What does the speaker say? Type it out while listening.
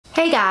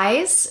Hey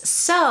guys,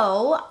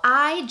 so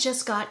I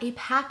just got a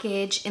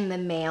package in the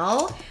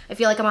mail. I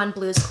feel like I'm on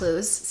Blue's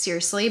Clues,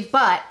 seriously,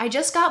 but I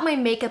just got my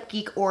Makeup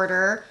Geek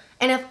order,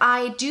 and if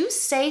I do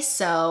say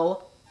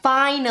so,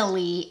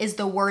 finally is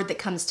the word that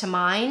comes to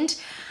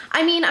mind.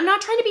 I mean, I'm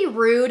not trying to be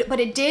rude, but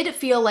it did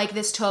feel like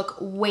this took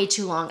way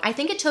too long. I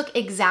think it took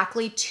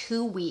exactly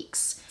 2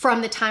 weeks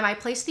from the time I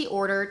placed the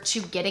order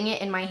to getting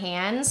it in my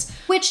hands,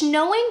 which,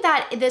 knowing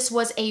that this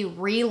was a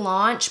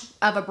relaunch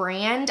of a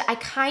brand, I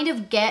kind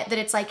of get that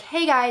it's like,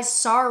 hey guys,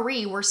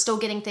 sorry, we're still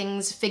getting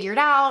things figured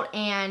out.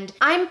 And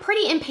I'm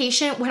pretty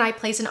impatient when I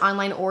place an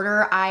online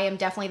order. I am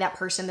definitely that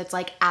person that's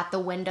like at the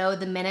window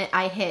the minute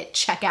I hit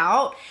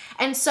checkout.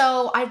 And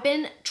so I've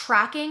been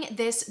tracking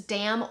this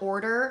damn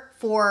order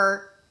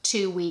for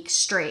 2 weeks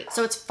straight.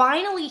 So it's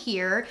finally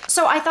here.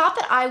 So I thought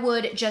that I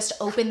would just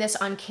open this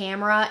on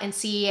camera and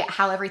see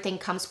how everything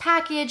comes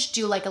packaged,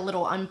 do like a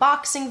little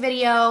unboxing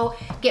video,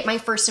 get my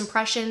first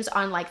impressions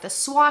on like the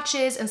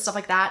swatches and stuff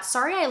like that.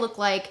 Sorry I look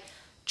like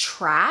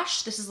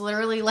trash. This is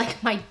literally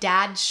like my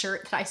dad's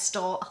shirt that I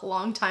stole a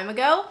long time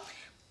ago.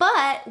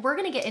 But we're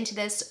gonna get into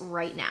this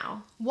right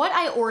now. What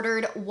I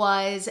ordered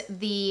was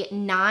the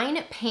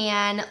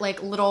 9-pan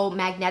like little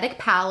magnetic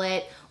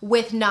palette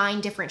with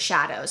 9 different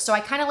shadows. So I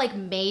kind of like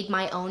made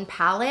my own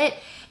palette,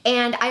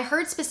 and I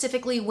heard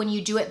specifically when you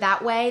do it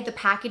that way, the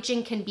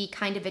packaging can be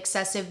kind of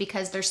excessive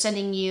because they're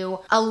sending you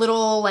a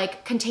little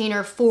like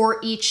container for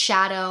each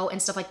shadow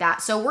and stuff like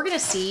that. So we're gonna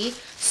see.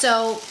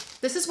 So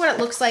this is what it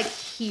looks like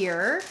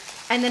here.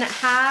 And then it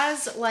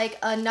has like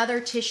another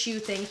tissue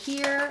thing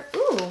here.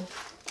 Ooh.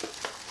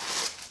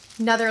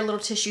 Another little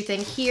tissue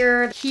thing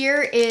here.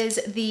 Here is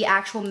the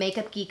actual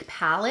Makeup Geek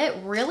palette.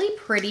 Really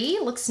pretty,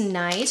 looks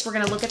nice. We're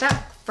gonna look at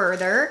that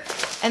further.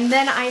 And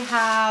then I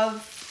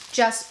have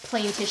just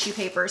plain tissue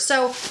paper.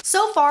 So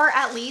far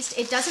at least,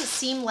 it doesn't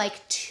seem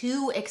like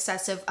too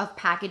excessive of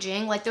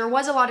packaging. Like there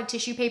was a lot of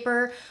tissue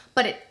paper,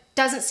 but it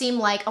doesn't seem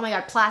like, oh my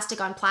God,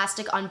 plastic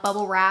on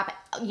bubble wrap,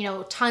 you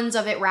know, tons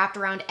of it wrapped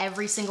around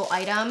every single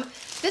item.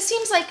 This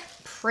seems like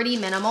pretty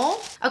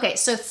minimal. Okay,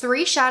 so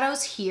 3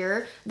 shadows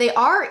here. They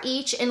are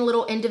each in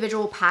little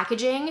individual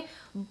packaging,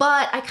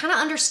 but I kind of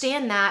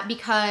understand that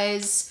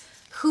because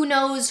who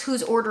knows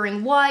who's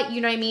ordering what,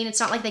 you know what I mean? It's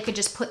not like they could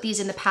just put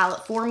these in the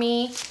palette for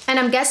me. And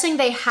I'm guessing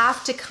they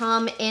have to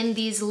come in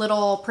these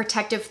little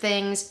protective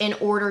things in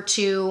order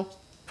to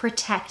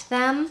protect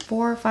them.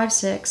 4, 5,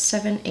 6,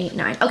 7, 8,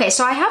 9. Okay,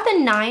 so I have the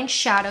 9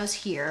 shadows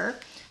here.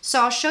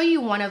 So I'll show you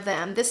one of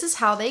them. This is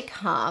how they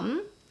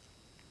come.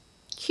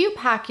 Cute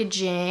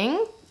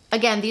packaging.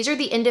 Again, these are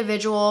the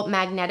individual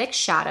magnetic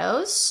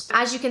shadows.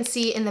 As you can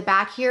see in the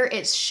back here,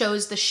 it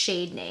shows the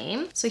shade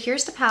name. So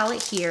here's the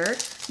palette here.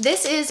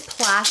 This is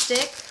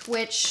plastic,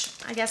 which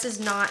I guess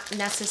is not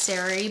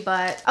necessary,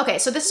 but okay,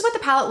 so this is what the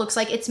palette looks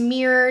like. It's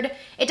mirrored.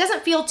 It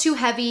doesn't feel too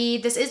heavy.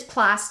 This is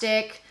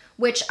plastic,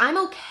 which I'm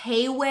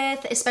okay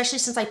with, especially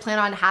since I plan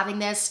on having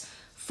this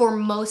for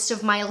most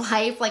of my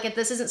life. Like, if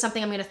this isn't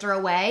something I'm gonna throw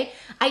away.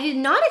 I did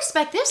not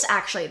expect this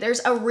actually. There's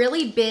a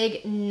really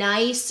big,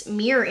 nice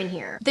mirror in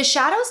here. The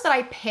shadows that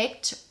I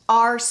picked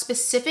are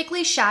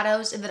specifically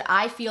shadows that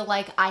I feel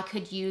like I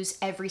could use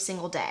every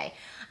single day.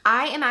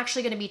 I am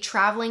actually gonna be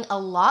traveling a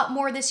lot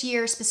more this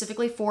year,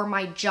 specifically for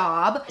my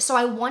job. So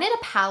I wanted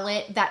a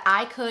palette that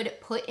I could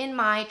put in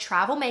my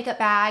travel makeup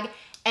bag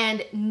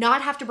and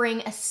not have to bring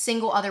a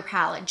single other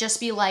palette. Just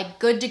be like,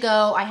 good to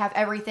go, I have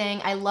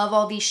everything, I love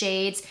all these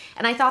shades.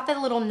 And I thought that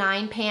a little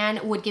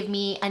 9-pan would give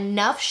me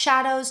enough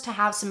shadows to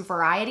have some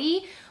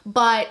variety,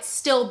 but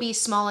still be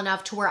small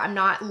enough to where I'm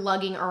not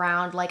lugging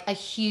around like a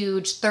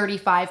huge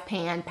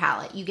 35-pan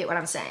palette. You get what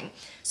I'm saying?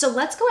 So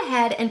let's go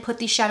ahead and put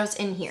these shadows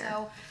in here.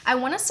 So I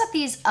wanna set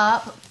these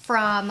up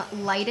from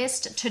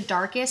lightest to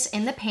darkest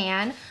in the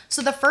pan.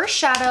 So the first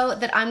shadow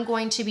that I'm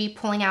going to be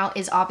pulling out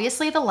is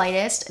obviously the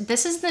lightest.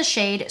 This is the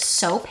shade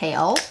So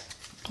Pale.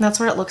 That's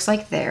what it looks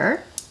like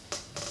there.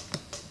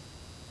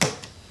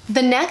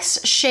 The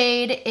next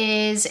shade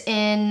is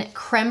in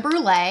Creme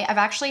Brulee. I've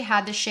actually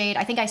had the shade,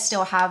 I think I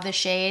still have the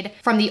shade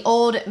from the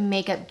old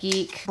Makeup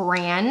Geek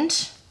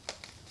brand.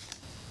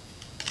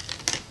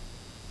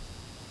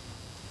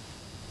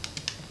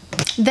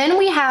 Then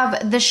we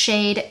have the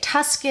shade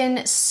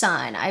Tuscan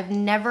Sun. I've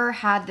never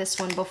had this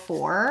one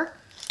before.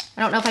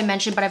 I don't know if I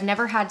mentioned, but I've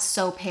never had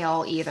So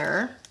Pale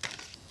either.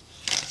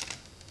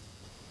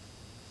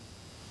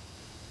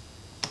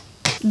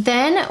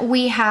 Then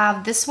we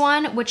have this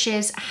one, which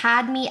is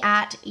Had Me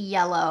at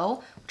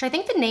Yellow, which I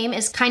think the name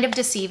is kind of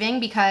deceiving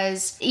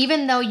because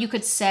even though you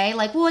could say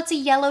like, well, it's a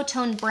yellow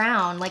toned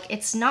brown, like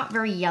it's not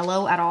very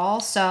yellow at all.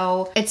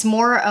 So it's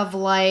more of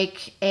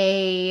like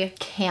a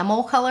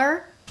camel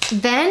color.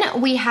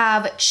 Then we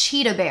have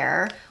Cheetah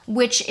Bear,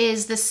 which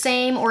is the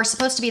same or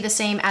supposed to be the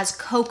same as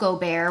Cocoa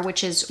Bear,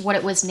 which is what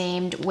it was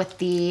named with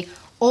the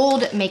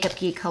old Makeup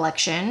Geek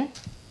collection.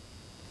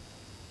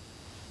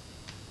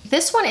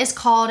 This one is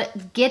called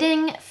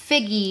Getting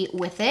Figgy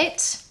With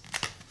It,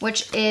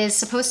 which is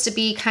supposed to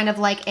be kind of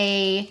like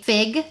a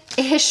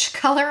fig-ish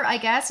color, I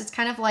guess. It's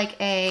kind of like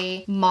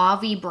a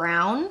mauvey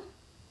brown.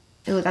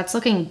 Ooh, that's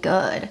looking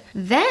good.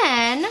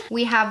 Then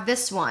we have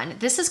this one.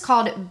 This is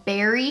called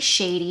Berry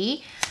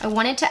Shady. I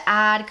wanted to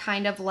add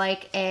kind of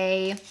like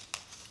a,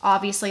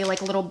 obviously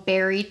like a little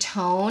berry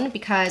tone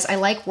because I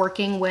like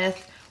working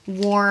with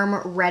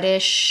warm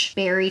reddish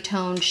berry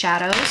tone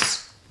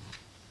shadows.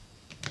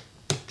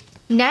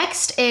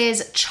 Next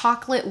is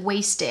Chocolate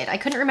Wasted. I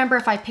couldn't remember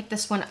if I picked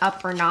this one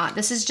up or not.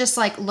 This is just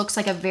like, looks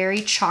like a very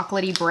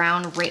chocolatey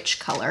brown rich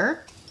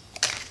color.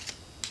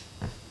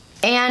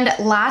 And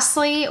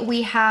lastly,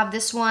 we have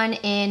this one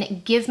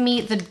in Give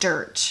Me the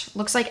Dirt.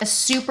 Looks like a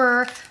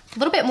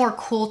little bit more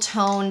cool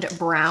toned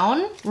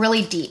brown.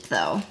 Really deep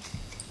though.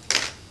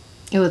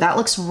 Ooh, that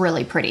looks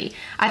really pretty.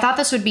 I thought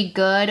this would be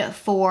good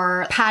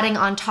for patting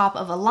on top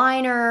of a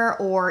liner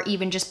or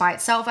even just by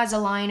itself as a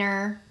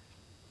liner.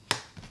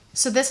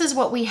 So this is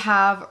what we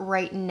have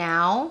right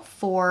now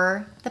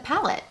for the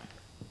palette.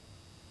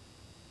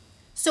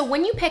 So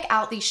when you pick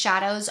out these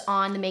shadows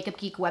on the Makeup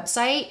Geek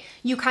website,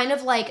 you kind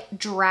of like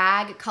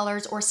drag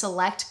colors or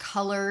select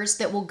colors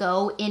that will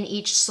go in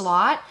each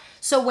slot.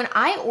 So when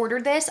I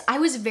ordered this, I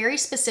was very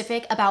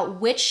specific about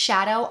which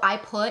shadow I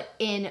put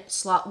in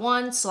slot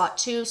 1, slot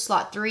 2,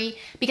 slot 3,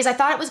 because I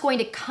thought it was going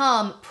to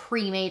come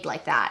pre-made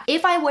like that.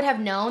 If I would have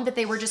known that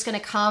they were just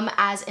gonna come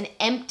as an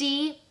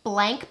empty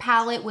blank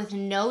palette with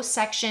no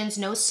sections,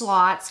 no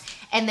slots,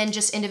 and then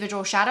just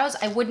individual shadows,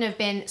 I wouldn't have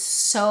been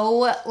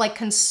so like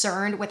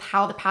concerned with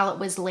how the palette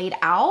was laid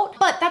out,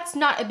 but that's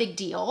not a big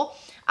deal.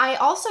 I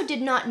also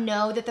did not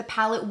know that the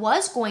palette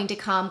was going to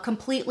come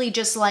completely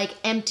just like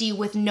empty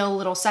with no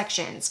little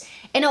sections.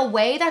 In a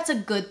way, that's a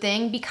good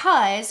thing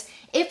because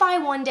if I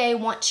one day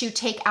want to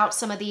take out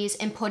some of these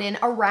and put in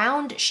a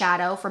round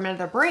shadow from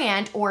another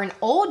brand or an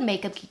old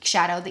Makeup Geek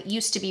shadow that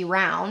used to be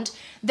round,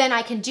 then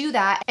I can do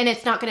that and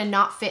it's not gonna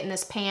not fit in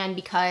this pan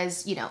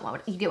because, you know,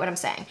 you get what I'm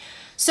saying.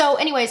 So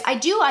anyways, I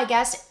do, I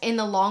guess, in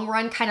the long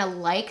run, kind of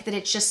like that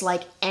it's just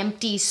like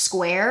empty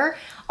square.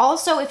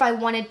 Also, if I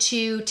wanted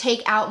to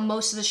take out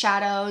most of the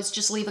shadows,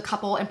 just leave a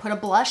couple and put a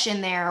blush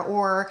in there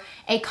or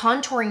a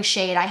contouring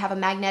shade. I have a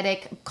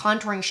magnetic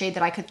contouring shade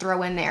that I could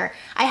throw in there.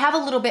 I have a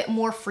little bit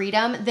more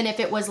freedom than if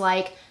it was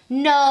like,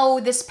 no,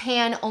 this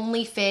pan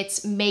only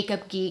fits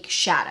Makeup Geek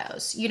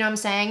shadows. You know what I'm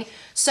saying?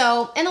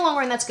 So in the long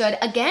run, that's good.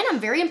 Again, I'm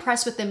very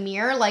impressed with the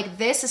mirror like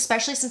this,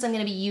 especially since I'm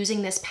gonna be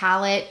using this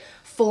palette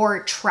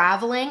for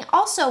traveling,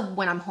 also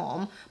when I'm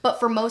home, but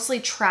for mostly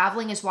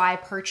traveling is why I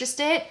purchased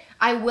it.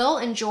 I will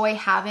enjoy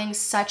having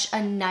such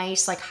a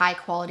nice, like high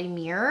quality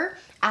mirror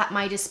at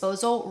my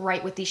disposal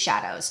right with these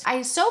shadows.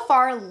 I so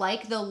far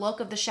like the look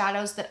of the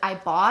shadows that I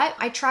bought.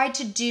 I tried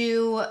to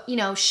do, you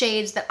know,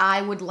 shades that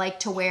I would like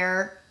to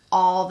wear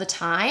all the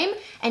time.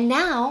 And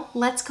now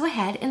let's go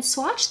ahead and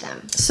swatch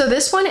them. So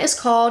this one is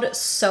called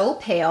So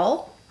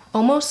Pale,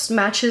 almost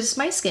matches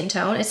my skin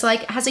tone. It's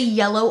like, has a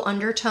yellow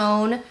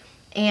undertone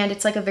and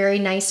it's like a very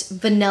nice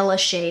vanilla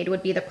shade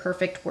would be the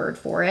perfect word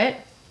for it.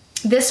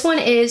 This one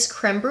is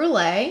Creme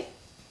Brulee.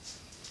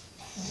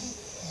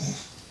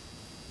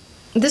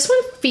 This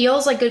one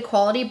feels like good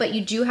quality, but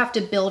you do have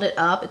to build it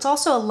up. It's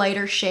also a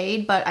lighter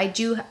shade, but I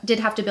did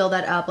have to build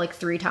that up like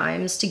 3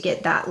 times to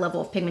get that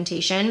level of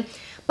pigmentation.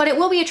 But it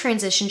will be a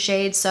transition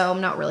shade, so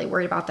I'm not really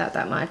worried about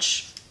that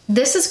much.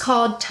 This is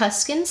called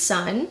Tuscan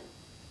Sun.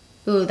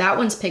 Ooh, that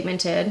one's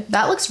pigmented.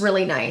 That looks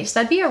really nice.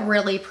 That'd be a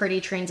really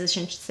pretty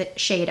transition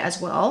shade as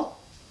well.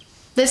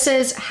 This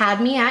is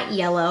Had Me at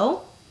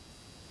Yellow.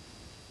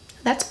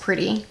 That's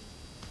pretty.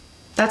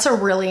 That's a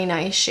really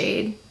nice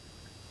shade.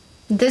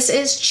 This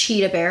is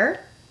Cheetah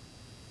Bear.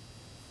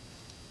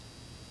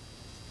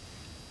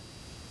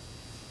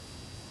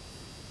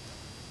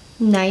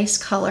 Nice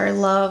color,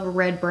 love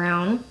red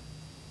brown.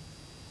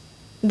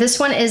 This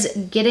one is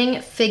Getting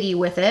Figgy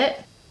with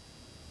It.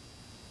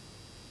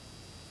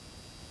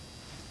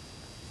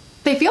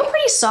 They feel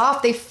pretty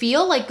soft. They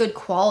feel like good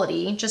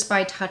quality just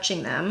by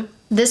touching them.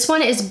 This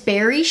one is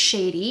Berry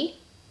Shady.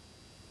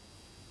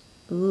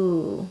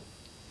 Ooh.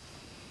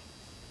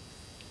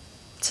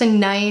 It's a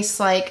nice,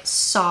 like,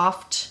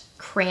 soft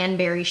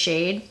cranberry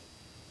shade.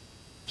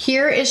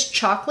 Here is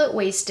Chocolate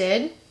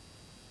Wasted.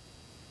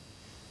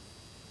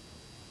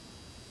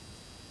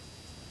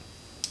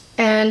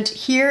 And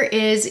here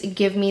is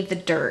Give Me the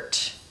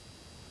Dirt.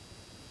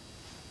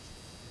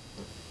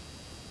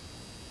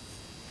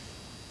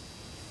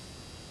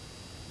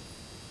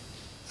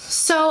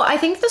 So I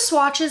think the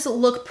swatches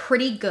look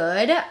pretty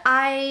good.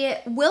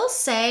 I will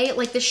say,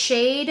 like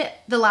the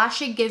last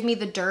shade, Give Me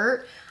the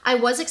Dirt, I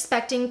was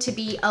expecting to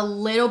be a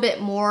little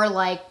bit more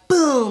like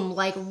boom,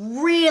 like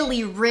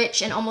really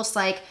rich and almost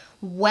like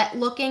wet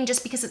looking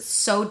just because it's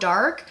so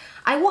dark.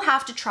 I will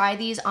have to try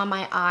these on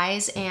my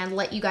eyes and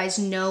let you guys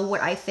know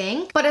what I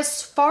think. But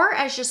as far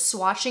as just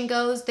swatching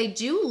goes, they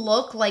do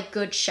look like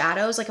good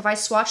shadows. Like if I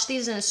swatched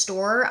these in a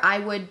store, I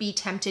would be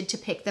tempted to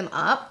pick them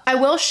up. I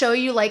will show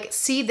you, like,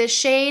 see this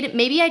shade?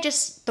 Maybe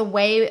the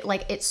way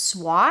like it's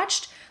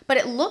swatched, but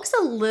it looks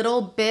a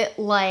little bit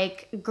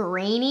like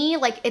grainy.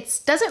 Like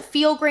it doesn't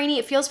feel grainy,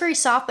 it feels very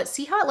soft, but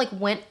see how it like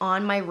went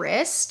on my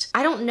wrist?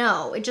 I don't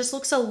know, it just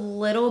looks a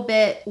little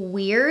bit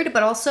weird,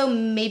 but also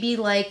maybe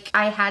like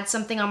I had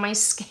something on my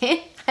skin.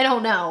 I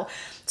don't know.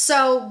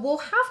 So we'll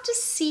have to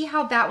see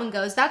how that one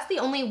goes. That's the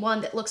only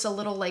one that looks a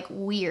little like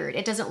weird.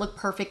 It doesn't look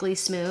perfectly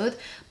smooth,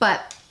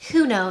 but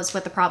who knows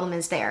what the problem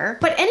is there.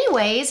 But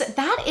anyways,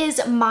 that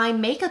is my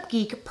Makeup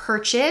Geek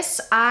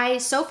purchase. I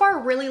so far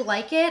really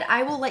like it.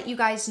 I will let you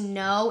guys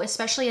know,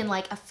 especially in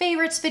like a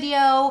favorites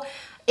video,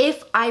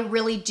 if I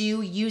really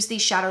do use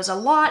these shadows a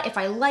lot, if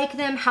I like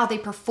them, how they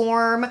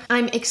perform.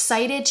 I'm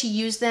excited to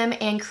use them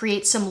and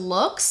create some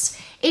looks.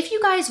 If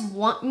you guys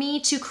want me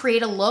to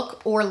create a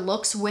look or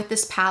looks with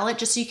this palette,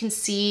 just so you can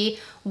see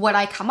what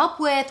I come up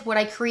with, what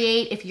I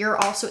create, if you're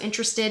also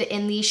interested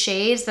in these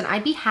shades, then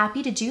I'd be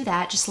happy to do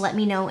that. Just let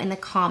me know in the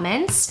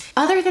comments.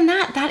 Other than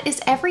that, that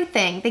is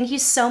everything. Thank you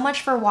so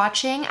much for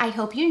watching. I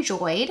hope you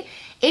enjoyed.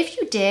 If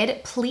you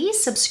did,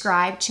 please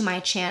subscribe to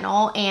my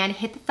channel and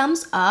hit the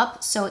thumbs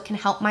up so it can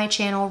help my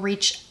channel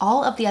reach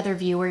all of the other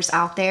viewers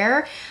out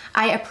there.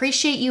 I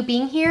appreciate you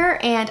being here,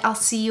 and I'll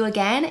see you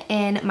again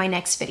in my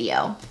next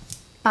video.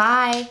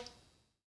 Bye.